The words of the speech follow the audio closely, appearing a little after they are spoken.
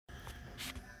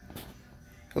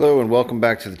Hello and welcome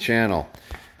back to the channel.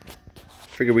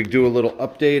 Figured we'd do a little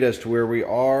update as to where we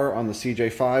are on the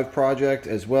CJ5 project,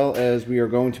 as well as we are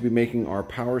going to be making our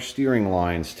power steering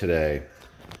lines today.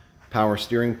 Power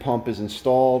steering pump is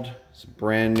installed. It's a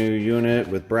brand new unit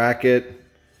with bracket,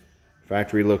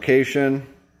 factory location.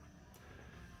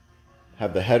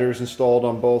 Have the headers installed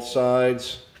on both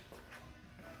sides.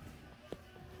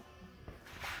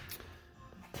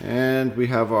 And we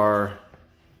have our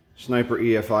Sniper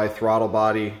EFI throttle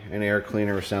body and air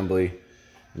cleaner assembly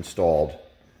installed.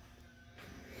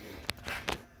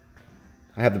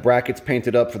 I have the brackets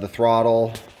painted up for the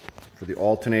throttle, for the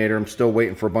alternator. I'm still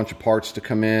waiting for a bunch of parts to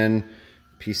come in.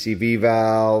 PCV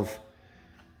valve.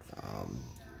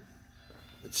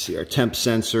 Let's see, our temp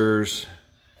sensors.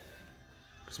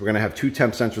 So we're going to have two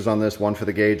temp sensors on this, one for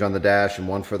the gauge on the dash and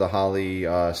one for the Holley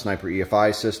Sniper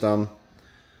EFI system.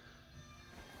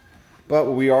 But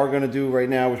what we are going to do right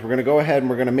now is we're going to go ahead and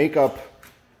we're going to make up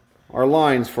our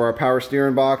lines for our power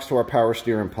steering box to our power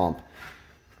steering pump.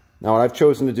 Now what I've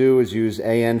chosen to do is use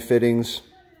AN fittings.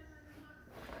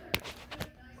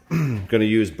 I'm going to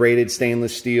use braided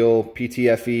stainless steel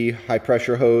PTFE high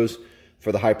pressure hose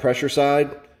for the high pressure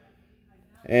side.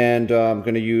 And I'm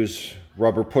going to use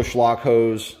rubber push lock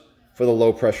hose for the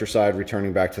low pressure side,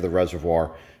 returning back to the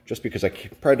reservoir. Just because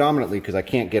predominantly because I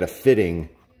can't get a fitting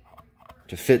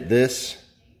to fit this,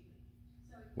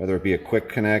 whether it be a quick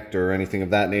connect or anything of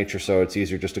that nature, so it's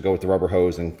easier just to go with the rubber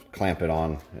hose and clamp it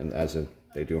on, and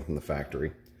they do from the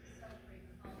factory.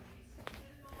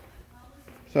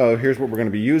 So here's what we're going to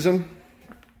be using.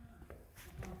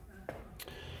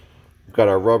 We've got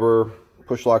our rubber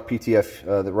push lock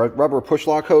the rubber push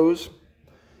lock hose,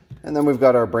 and then we've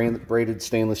got our braided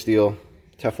stainless steel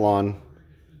Teflon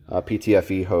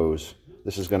PTFE hose.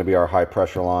 This is going to be our high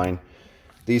pressure line.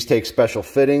 These take special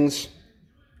fittings.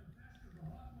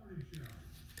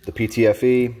 The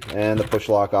PTFE and the push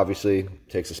lock obviously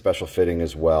takes a special fitting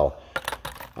as well.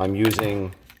 I'm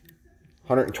using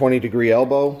 120-degree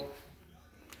elbow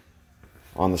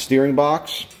on the steering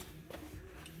box,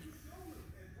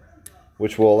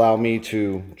 which will allow me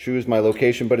to choose my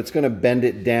location, but it's going to bend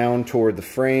it down toward the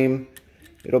frame.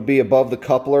 It'll be above the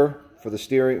coupler for the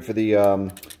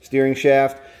steering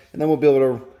shaft, and then we'll be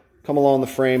able to come along the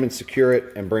frame and secure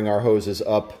it and bring our hoses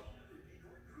up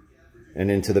and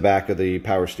into the back of the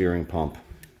power steering pump.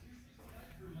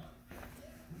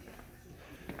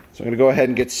 So I'm going to go ahead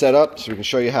and get set up so we can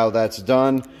show you how that's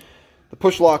done. The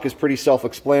push lock is pretty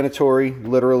self-explanatory.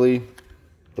 Literally,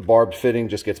 the barbed fitting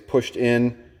just gets pushed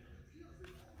in,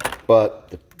 but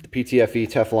the PTFE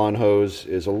Teflon hose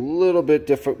is a little bit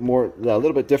different,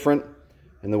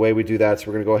 in the way we do that. So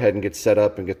we're going to go ahead and get set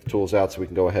up and get the tools out so we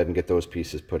can go ahead and get those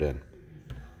pieces put in.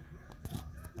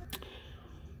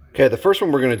 Okay, the first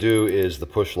one we're going to do is the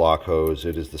push lock hose.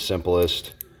 It is the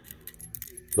simplest.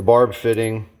 The barb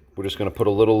fitting, we're just going to put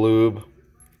a little lube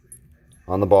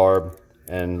on the barb,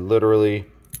 and literally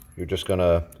you're just going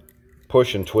to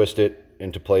push and twist it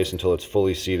into place until it's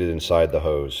fully seated inside the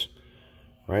hose.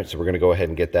 All right, so we're going to go ahead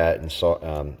and get that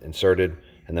inserted,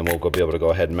 and then we'll be able to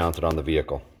go ahead and mount it on the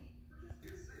vehicle.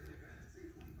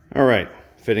 All right,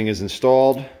 fitting is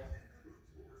installed.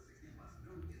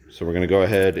 So we're going to go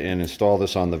ahead and install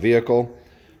this on the vehicle.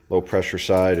 Low pressure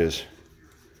side is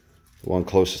the one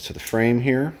closest to the frame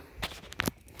here.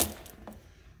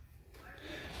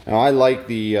 Now I like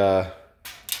the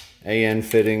AN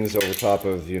fittings over top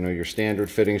of your standard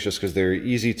fittings, just because they're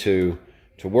easy to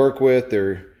work with.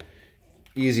 They're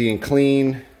easy and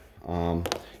clean,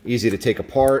 easy to take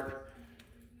apart.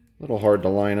 A little hard to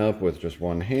line up with just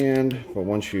one hand, but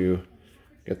once you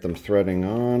get them threading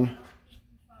on,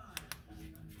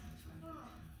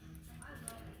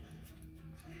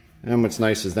 and what's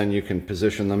nice is then you can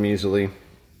position them easily.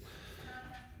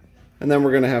 And then we're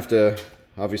going to have to,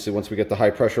 obviously once we get the high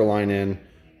pressure line in,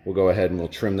 we'll go ahead and we'll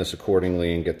trim this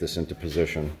accordingly and get this into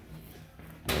position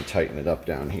and tighten it up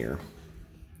down here.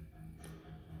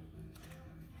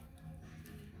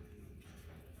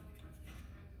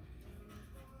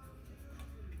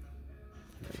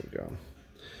 There we go.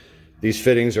 These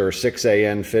fittings are a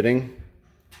 6AN fitting,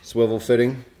 swivel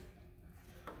fitting.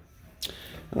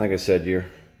 And like I said, you've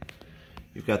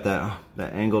got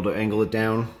that angle to angle it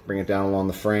down, bring it down along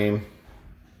the frame,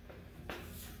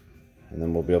 and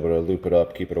then we'll be able to loop it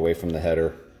up, keep it away from the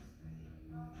header.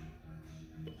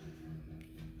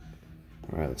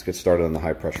 All right, let's get started on the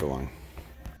high pressure line.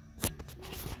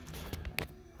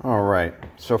 All right,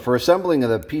 so for assembling of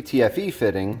the PTFE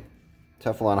fitting,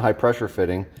 Teflon high pressure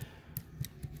fitting,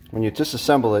 when you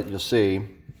disassemble it, you'll see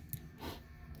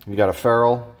you got a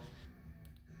ferrule,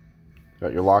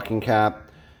 got your locking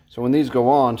cap. So when these go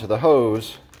on to the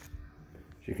hose,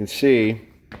 you can see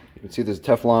there's a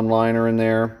Teflon liner in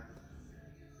there.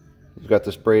 You've got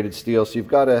this braided steel, so you've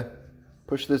got to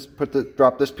push this,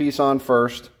 drop this piece on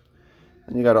first,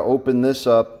 and you got to open this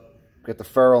up, get the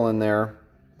ferrule in there,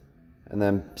 and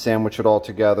then sandwich it all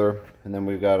together. And then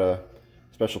we've got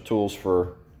special tools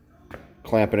for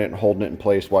clamping it and holding it in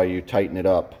place while you tighten it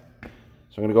up. So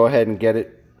I'm going to go ahead and get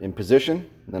it in position,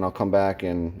 and then I'll come back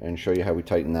and show you how we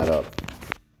tighten that up.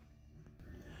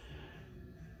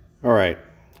 All right,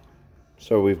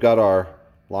 so we've got our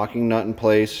locking nut in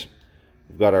place.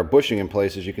 We've got our bushing in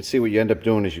place. As you can see, what you end up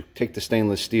doing is you take the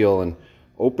stainless steel and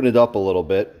open it up a little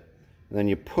bit, and then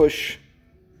you push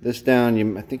this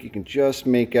down. I think you can just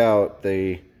make out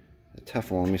the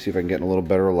Teflon. Let me see if I can get in a little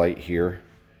better light here.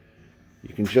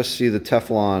 You can just see the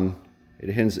Teflon.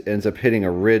 It ends up hitting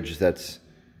a ridge that's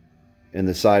in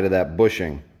the side of that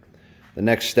bushing. The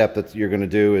next step that you're going to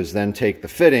do is then take the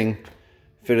fitting,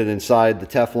 fit it inside the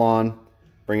Teflon,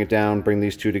 bring it down, bring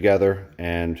these two together,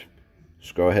 and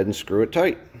just go ahead and screw it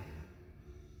tight.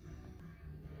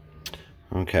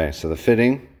 Okay, so the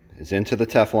fitting is into the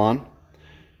Teflon.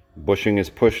 Bushing is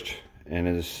pushed, and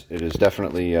it is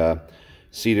definitely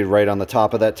seated right on the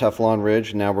top of that Teflon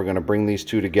ridge. Now we're going to bring these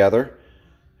two together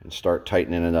and start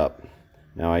tightening it up.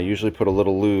 Now I usually put a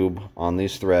little lube on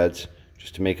these threads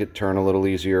just to make it turn a little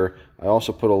easier. I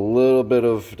also put a little bit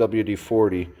of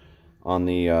WD-40 on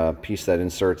the piece that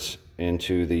inserts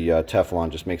into the Teflon,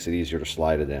 just makes it easier to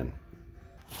slide it in.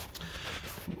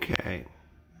 Okay,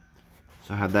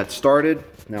 so I have that started.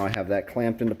 Now I have that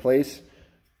clamped into place.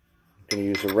 I'm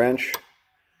going to use a wrench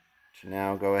to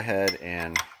now go ahead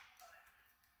and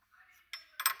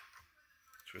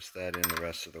twist that in the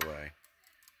rest of the way.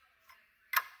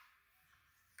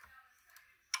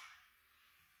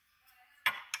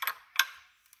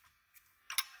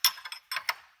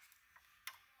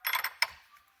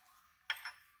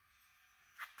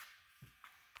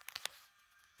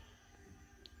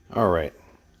 All right,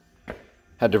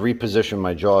 had to reposition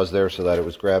my jaws there so that it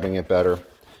was grabbing it better.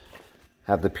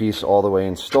 Have the piece all the way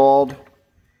installed.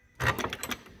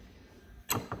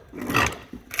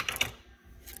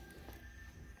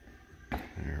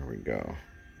 There we go.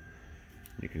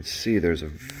 You can see there's a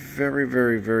very,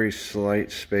 very, very slight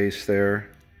space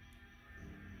there.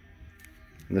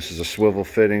 And this is a swivel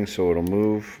fitting, so it'll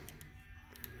move.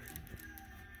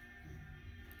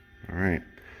 All right.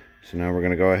 So now we're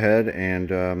going to go ahead and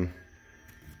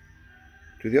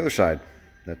do the other side.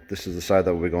 This is the side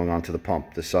that will be going onto the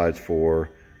pump. This side's for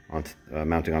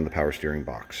mounting on the power steering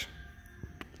box.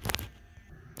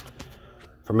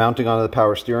 For mounting onto the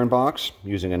power steering box,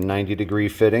 using a 90-degree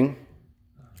fitting.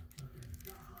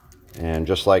 And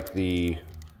just like the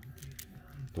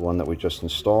one that we just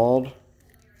installed,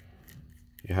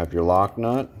 you have your lock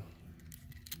nut.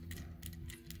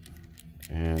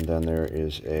 And then there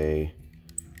is a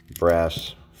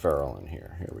brass ferrule in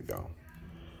here. Here we go.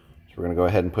 So we're going to go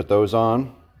ahead and put those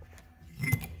on.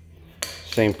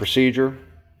 Same procedure.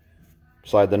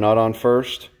 Slide the nut on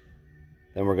first.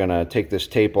 Then we're going to take this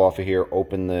tape off of here,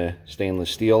 open the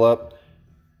stainless steel up,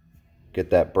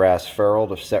 get that brass ferrule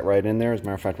to set right in there. As a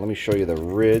matter of fact, let me show you the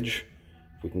ridge.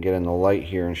 If we can get in the light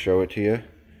here and show it to you.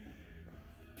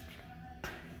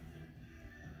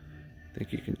 I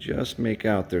think you can just make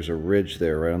out there's a ridge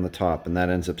there right on the top, and that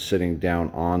ends up sitting down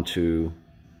onto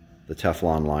the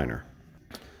Teflon liner.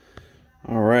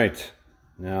 All right,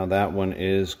 now that one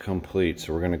is complete.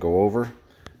 So we're going to go over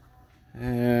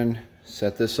and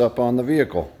set this up on the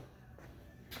vehicle.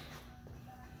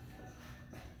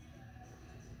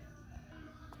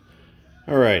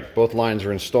 All right, both lines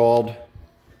are installed.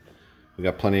 We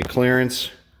got plenty of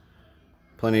clearance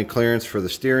for the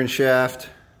steering shaft.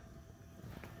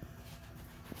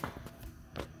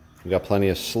 We got plenty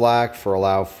of slack for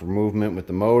allow for movement with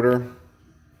the motor.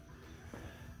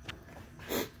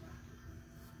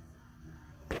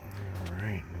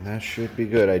 Alright, that should be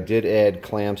good. I did add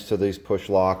clamps to these push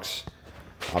locks.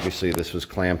 Obviously this was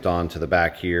clamped on to the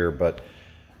back here, but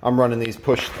I'm running these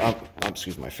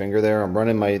excuse my finger there. I'm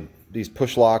running these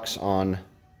push locks on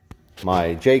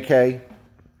my JK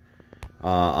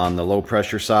on the low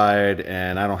pressure side,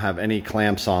 and I don't have any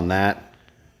clamps on that.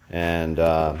 And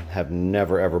have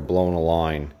never ever blown a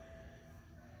line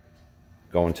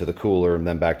going to the cooler and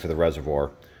then back to the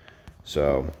reservoir.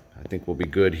 So I think we'll be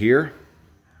good here.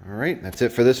 All right, that's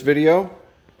it for this video.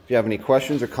 If you have any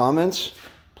questions or comments,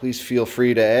 please feel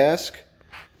free to ask.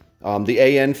 The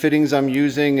AN fittings I'm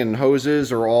using and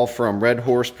hoses are all from Red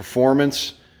Horse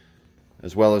Performance,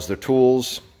 as well as their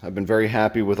tools. I've been very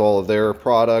happy with all of their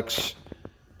products.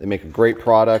 They make a great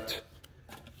product.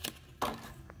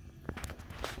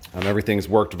 Everything's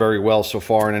worked very well so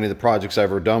far in any of the projects I've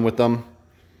ever done with them.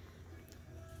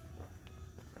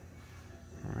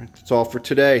 That's all for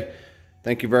today.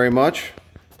 Thank you very much.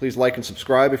 Please like and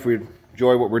subscribe if you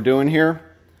enjoy what we're doing here.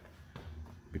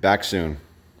 Be back soon.